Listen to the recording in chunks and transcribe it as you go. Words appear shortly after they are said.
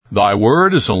Thy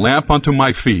word is a lamp unto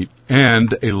my feet,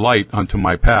 and a light unto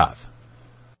my path.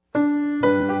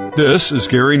 This is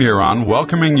Gary Neron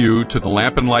welcoming you to the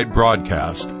Lamp and Light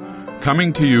broadcast,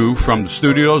 coming to you from the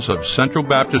studios of Central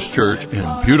Baptist Church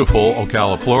in beautiful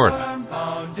Ocala,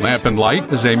 Florida. Lamp and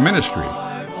Light is a ministry,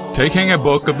 taking a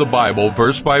book of the Bible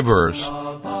verse by verse,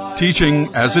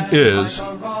 teaching as it is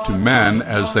to men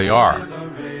as they are,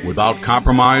 without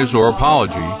compromise or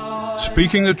apology,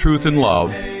 speaking the truth in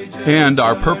love, and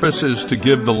our purpose is to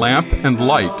give the lamp and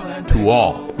light to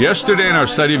all. Yesterday in our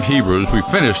study of Hebrews, we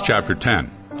finished chapter 10.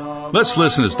 Let's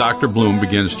listen as Dr. Bloom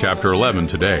begins chapter 11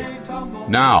 today.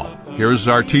 Now, here's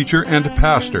our teacher and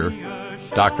pastor,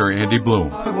 Dr. Andy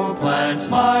Bloom. I will plant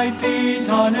my feet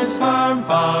on his firm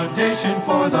foundation,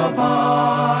 for the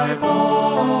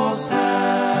Bible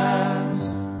stands.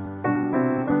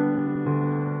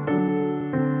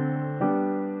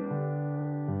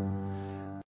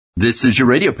 This is your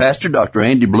radio pastor, Dr.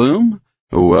 Andy Bloom,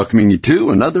 welcoming you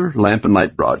to another Lamp and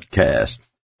Light broadcast.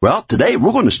 Well, today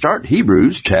we're going to start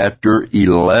Hebrews chapter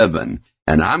 11,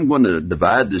 and I'm going to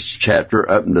divide this chapter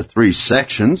up into three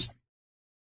sections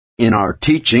in our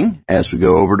teaching as we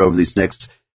go over it over these next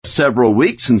several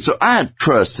weeks. And so I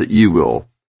trust that you will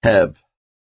have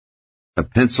a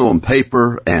pencil and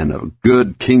paper and a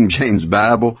good King James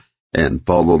Bible and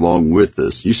follow along with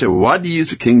us. You say, well, why do you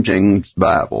use a King James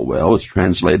Bible? Well, it's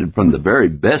translated from the very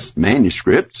best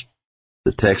manuscripts,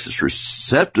 the Textus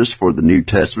Receptus for the New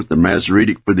Testament, the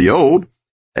Masoretic for the Old.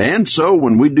 And so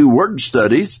when we do word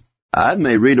studies, I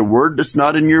may read a word that's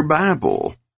not in your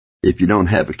Bible if you don't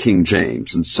have a King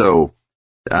James. And so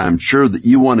I'm sure that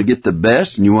you want to get the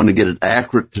best and you want to get it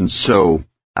accurate. And so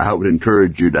I would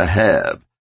encourage you to have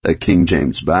a King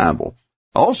James Bible.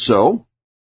 Also,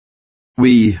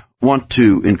 we want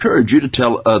to encourage you to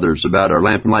tell others about our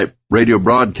Lamp and Light radio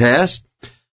broadcast.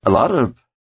 A lot of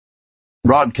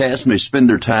broadcasts may spend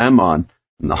their time on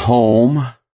the home,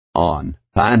 on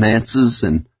finances,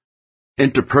 and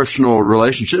interpersonal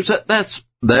relationships. That's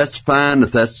fine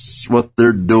if that's what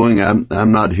they're doing.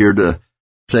 I'm not here to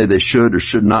say they should or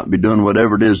should not be doing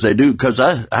whatever it is they do, because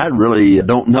I really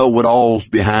don't know what all's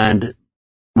behind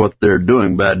what they're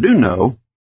doing, but I do know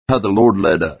how the Lord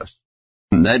led us.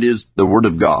 And that is the Word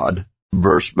of God,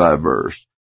 verse by verse.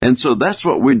 And so that's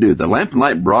what we do. The Lamp and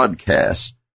Light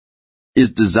broadcast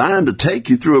is designed to take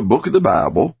you through a book of the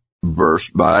Bible, verse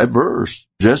by verse,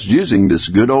 just using this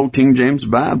good old King James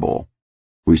Bible.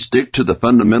 We stick to the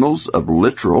fundamentals of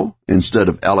literal instead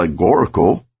of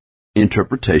allegorical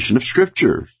interpretation of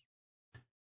Scriptures.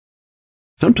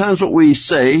 Sometimes what we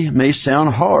say may sound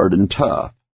hard and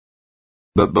tough,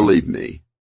 but believe me,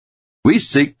 we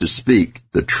seek to speak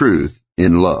the truth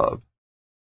in love.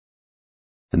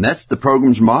 And that's the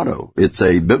program's motto. It's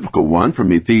a biblical one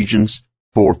from Ephesians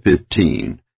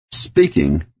 4:15,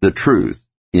 speaking the truth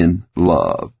in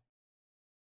love.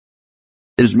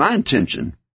 It is my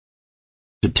intention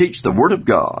to teach the Word of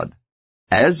God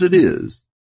as it is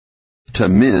to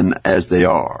men as they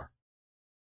are.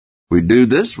 We do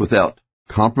this without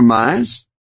compromise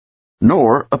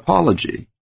nor apology.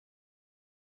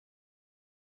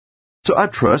 So I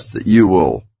trust that you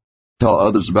will tell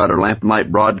others about our Lamp and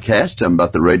Light broadcast, tell them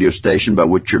about the radio station by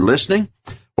which you're listening.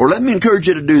 Or let me encourage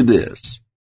you to do this.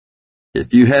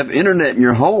 If you have internet in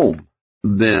your home,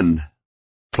 then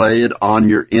play it on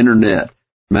your internet.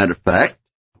 Matter of fact,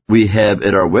 we have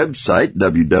at our website,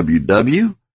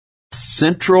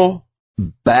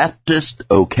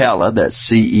 www.centralbaptistocala,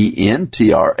 that's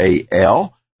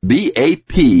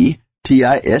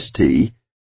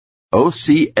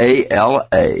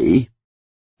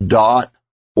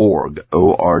CentralBaptistOcala.org,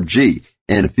 O-R-G.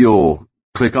 And if you'll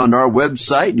click on our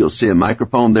website, you'll see a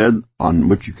microphone there on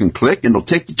which you can click, and it'll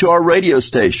take you to our radio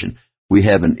station. We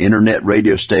have an internet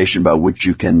radio station by which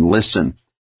you can listen.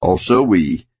 Also,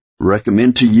 we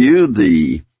recommend to you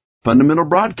the Fundamental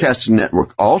Broadcasting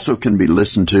Network, also can be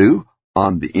listened to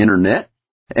on the internet.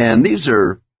 And these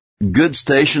are good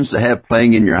stations to have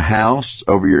playing in your house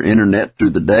over your internet through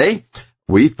the day.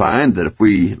 We find that if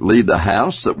we leave the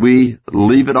house, that we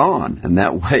leave it on. And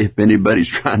that way, if anybody's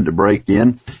trying to break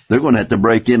in, they're going to have to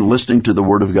break in listening to the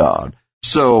Word of God.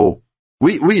 So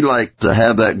we like to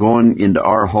have that going into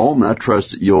our home, and I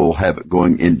trust that you'll have it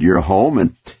going into your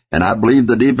home. And I believe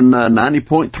that even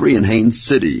 90.3 in Haines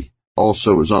City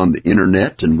also is on the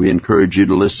internet, and we encourage you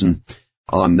to listen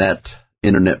on that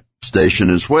internet station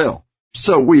as well.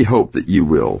 So we hope that you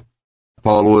will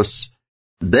follow us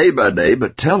day by day,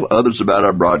 but tell others about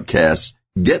our broadcasts,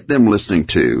 get them listening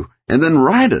too, and then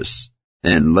write us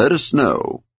and let us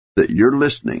know that you're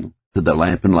listening to the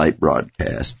Lamp and Light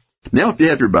broadcast. Now, if you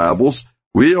have your Bibles,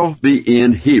 we'll be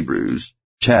in Hebrews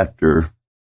chapter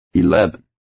 11.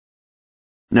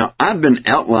 Now, I've been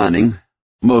outlining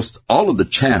most all of the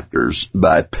chapters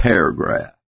by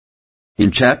paragraph.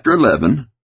 In chapter 11,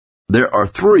 there are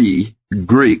 3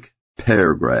 Greek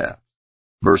paragraphs,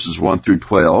 verses 1 through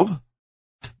 12,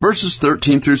 verses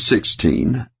 13 through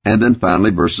 16, and then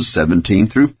finally verses 17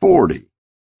 through 40.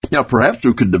 Now, perhaps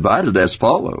we could divide it as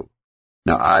follows.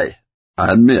 Now, I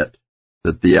admit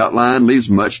that the outline leaves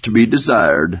much to be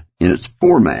desired in its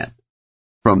format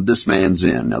from this man's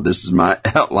end. Now, this is my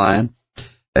outline,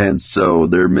 and so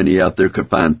there are many out there could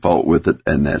find fault with it,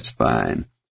 and that's fine.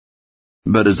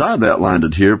 But as I've outlined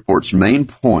it here for its main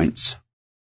points,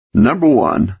 number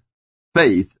 1,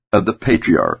 faith of the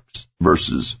patriarchs,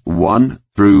 verses 1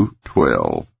 through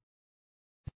 12.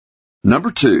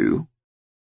 Number 2,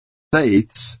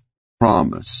 faith's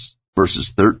promise,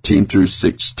 verses 13 through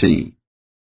 16.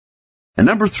 And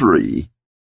number 3,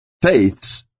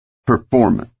 faith's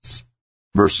performance,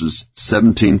 verses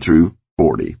 17 through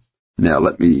 40. Now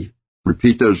let me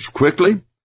repeat those quickly.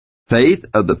 Faith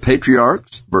of the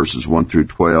patriarchs, verses 1 through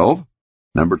 12.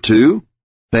 Number 2,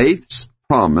 faith's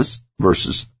promise,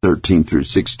 verses 13 through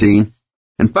 16.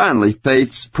 And finally,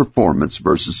 faith's performance,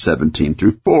 verses 17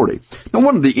 through 40. Now,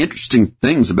 one of the interesting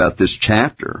things about this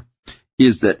chapter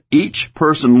is that each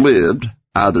person lived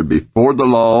either before the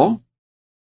law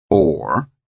or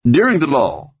during the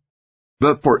law.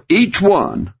 But for each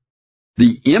one,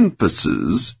 the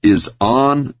emphasis is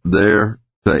on their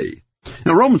faith.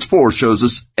 Now, Romans 4 shows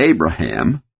us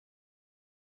Abraham,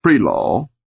 pre-law,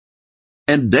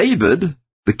 and David,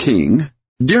 the king,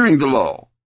 during the law.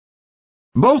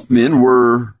 Both men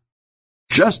were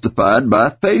justified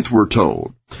by faith, we're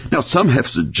told. Now, some have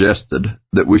suggested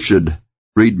that we should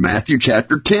read Matthew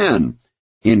chapter 10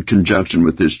 in conjunction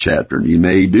with this chapter. And you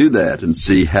may do that and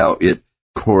see how it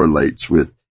correlates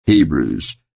with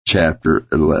Hebrews chapter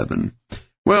 11.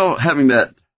 Well, having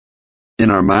that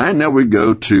in our mind, now we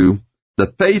go to the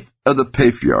faith of the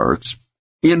patriarchs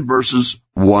in verses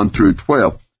 1 through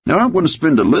 12. Now, I'm going to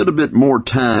spend a little bit more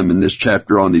time in this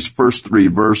chapter on these first 3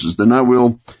 verses than I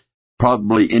will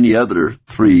probably any other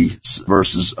 3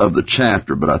 verses of the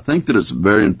chapter, but I think that it's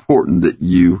very important that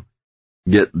you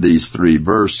get these 3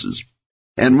 verses.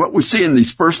 And what we see in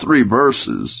these first 3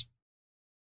 verses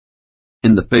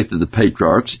in the faith of the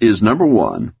patriarchs is, number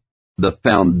 1, the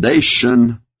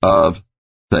foundation of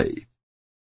faith,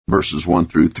 verses 1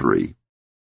 through 3.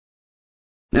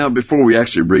 Now, before we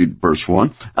actually read verse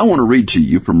 1, I want to read to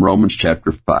you from Romans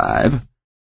chapter 5,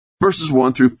 verses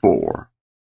 1 through 4,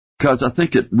 because I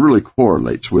think it really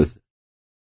correlates with it.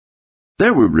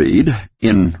 There we read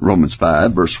in Romans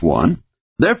 5, verse 1,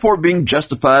 "Therefore, being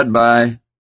justified by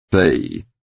faith,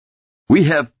 we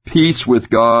have peace with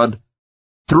God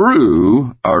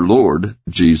through our Lord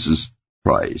Jesus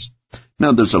Christ."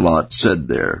 Now, there's a lot said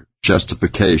there.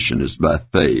 Justification is by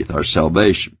faith, our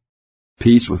salvation.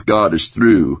 Peace with God is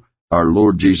through our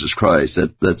Lord Jesus Christ.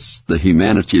 That's the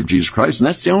humanity of Jesus Christ, and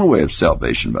that's the only way of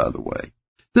salvation, by the way.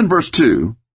 Then verse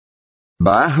 2,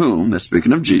 "By whom," that's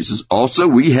speaking of Jesus, "also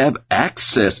we have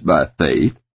access by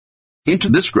faith into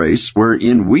this grace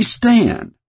wherein we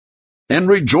stand, and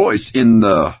rejoice in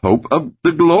the hope of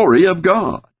the glory of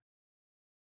God.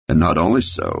 And not only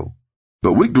so,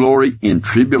 but we glory in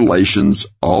tribulations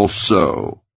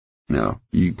also." Now,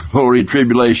 you glory in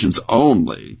tribulations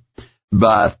only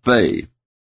by faith.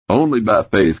 Only by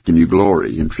faith can you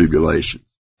glory in tribulation.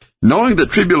 "Knowing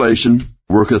that tribulation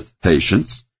worketh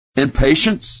patience, and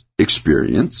patience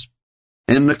experience,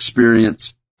 and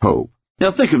experience hope." Now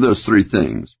think of those 3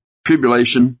 things.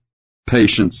 Tribulation,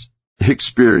 patience,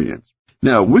 experience.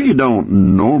 Now, we don't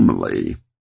normally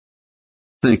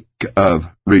think of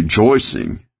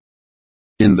rejoicing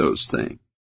in those things.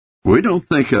 We don't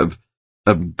think of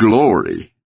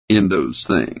glory in those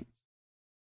things.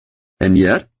 And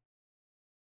yet,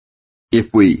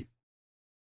 if we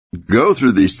go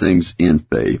through these things in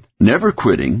faith, never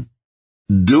quitting,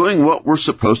 doing what we're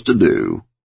supposed to do,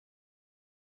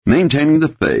 maintaining the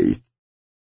faith,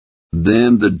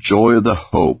 then the joy of the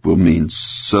hope will mean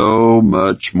so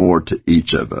much more to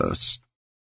each of us.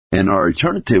 And our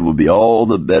eternity will be all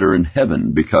the better in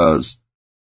heaven because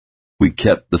we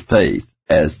kept the faith,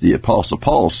 as the Apostle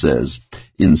Paul says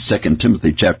in 2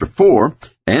 Timothy chapter 4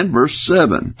 and verse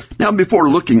 7. Now, before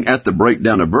looking at the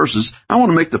breakdown of verses, I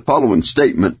want to make the following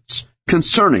statements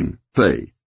concerning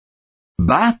faith.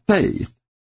 By faith,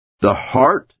 the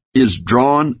heart is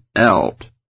drawn out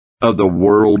of the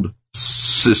world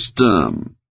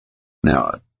system.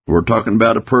 Now, we're talking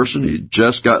about a person who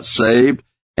just got saved,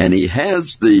 and he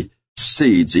has the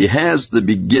seeds, he has the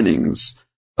beginnings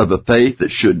of a faith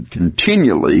that should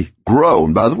continually grow.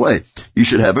 And by the way, you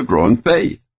should have a growing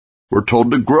faith. we're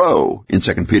told to grow in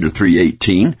 2 Peter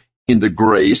 3:18 in the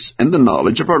grace and the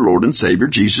knowledge of our Lord and Savior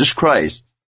Jesus Christ.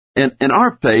 And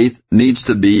our faith needs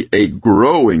to be a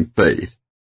growing faith.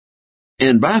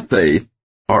 And by faith,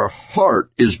 our heart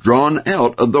is drawn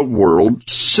out of the world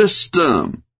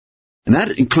system. And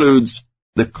that includes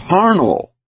the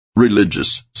carnal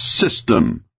religious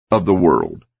system of the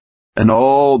world. And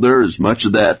there is much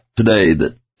of that today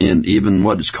that in even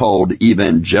what is called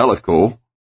evangelical,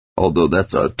 although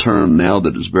that's a term now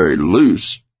that is very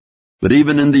loose, but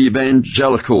even in the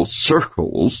evangelical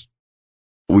circles,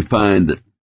 we find that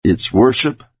its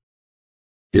worship,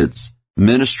 its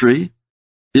ministry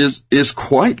is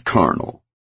quite carnal,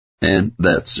 and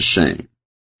that's a shame.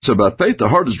 So by faith, the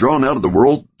heart is drawn out of the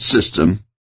world system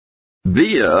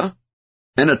via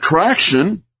an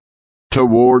attraction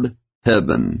toward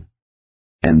heaven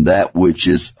and that which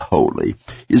is holy.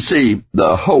 You see,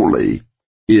 the holy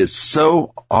is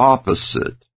so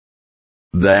opposite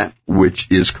that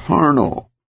which is carnal,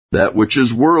 that which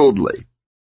is worldly.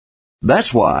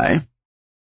 That's why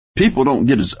people don't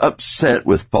get as upset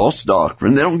with false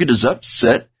doctrine. They don't get as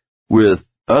upset with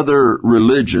other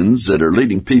religions that are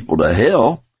leading people to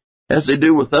hell as they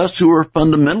do with us who are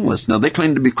fundamentalists. Now, they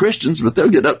claim to be Christians, but they'll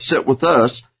get upset with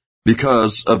us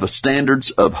because of the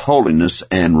standards of holiness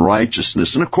and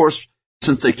righteousness. And of course,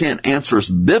 since they can't answer us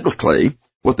biblically,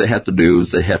 what they have to do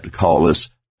is they have to call us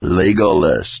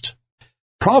legalist.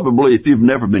 Probably, if you've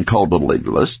never been called a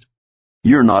legalist,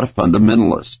 you're not a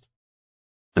fundamentalist.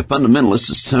 A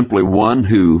fundamentalist is simply one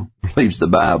who believes the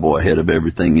Bible ahead of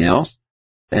everything else,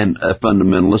 and a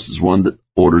fundamentalist is one that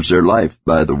orders their life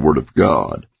by the Word of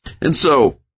God. And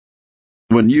so,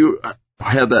 when you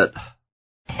have that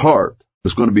heart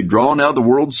that's going to be drawn out of the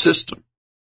world system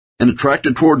and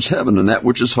attracted towards heaven and that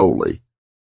which is holy,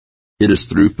 it is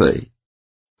through faith.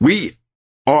 We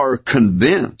are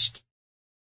convinced,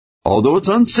 although it's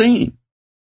unseen,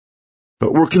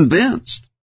 but we're convinced.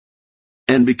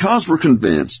 And because we're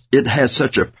convinced, it has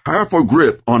such a powerful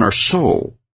grip on our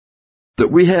soul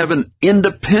that we have an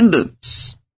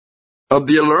independence of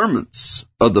the allurements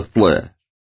of the flesh,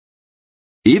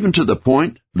 even to the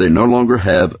point they no longer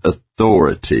have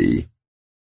authority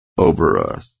over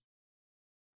us.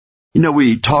 You know,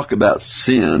 we talk about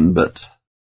sin, but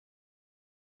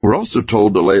we're also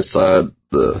told to lay aside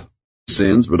the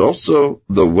sins, but also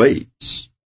the weights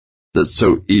that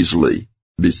so easily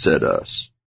beset us.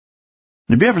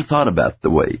 Have you ever thought about the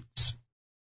weights?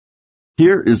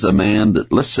 Here is a man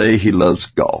that, let's say he loves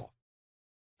golf.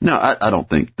 Now, I don't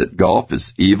think that golf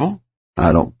is evil.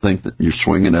 I don't think that you're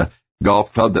swinging a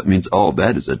golf club that means, oh,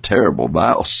 that is a terrible,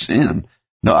 vile sin.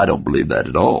 No, I don't believe that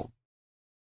at all.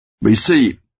 But you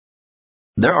see,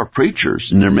 there are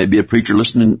preachers, and there may be a preacher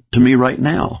listening to me right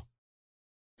now.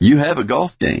 You have a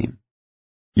golf game.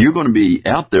 You're going to be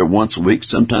out there once a week,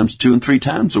 sometimes 2 and 3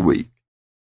 times a week.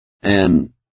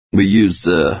 And we use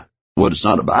what is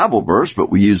not a Bible verse, but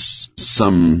we use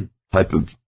some type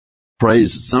of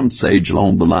phrase that some sage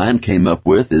along the line came up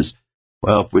with is,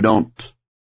 well, if we don't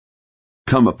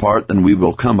come apart, then we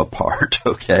will come apart,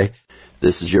 okay?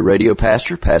 This is your radio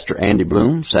pastor, Pastor Andy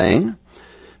Bloom, saying,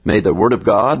 may the Word of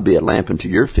God be a lamp unto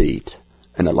your feet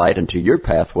and a light unto your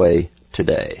pathway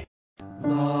today.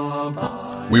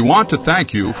 We want to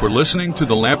thank you for listening to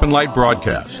the Lamp and Light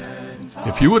broadcast.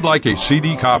 If you would like a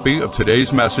CD copy of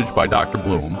today's message by Dr.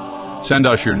 Bloom, send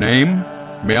us your name,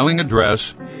 mailing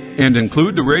address, and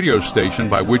include the radio station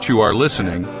by which you are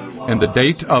listening and the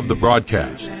date of the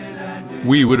broadcast.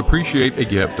 We would appreciate a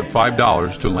gift of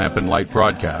 $5 to Lamp and Light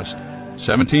Broadcast,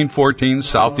 1714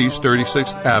 Southeast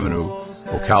 36th Avenue,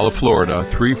 Ocala, Florida,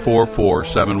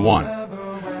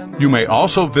 34471. You may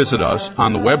also visit us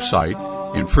on the website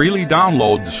and freely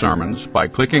download the sermons by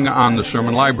clicking on the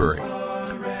sermon library.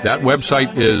 That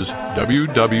website is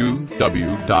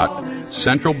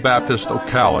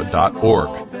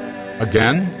www.centralbaptistocala.org.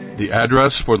 Again, the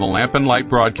address for the Lamp and Light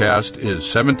broadcast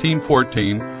is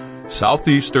 1714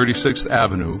 Southeast 36th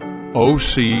Avenue,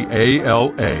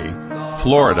 Ocala,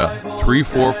 Florida,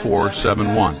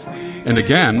 34471. And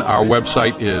again, our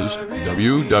website is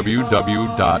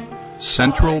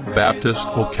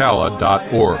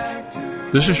www.centralbaptistocala.org.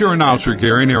 This is your announcer,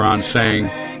 Gary Neron, saying,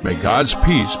 may God's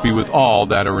peace be with all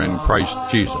that are in Christ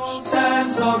Jesus.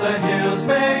 Stand so the hills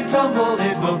may tumble,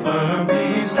 it will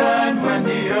firmly stand when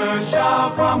the earth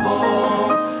shall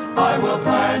crumble. I will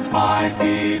plant my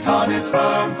feet on its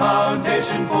firm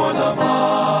foundation, for the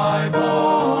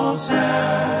Bible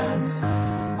stands.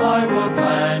 I will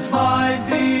plant my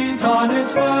feet on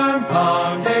its firm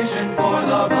foundation, for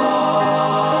the Bible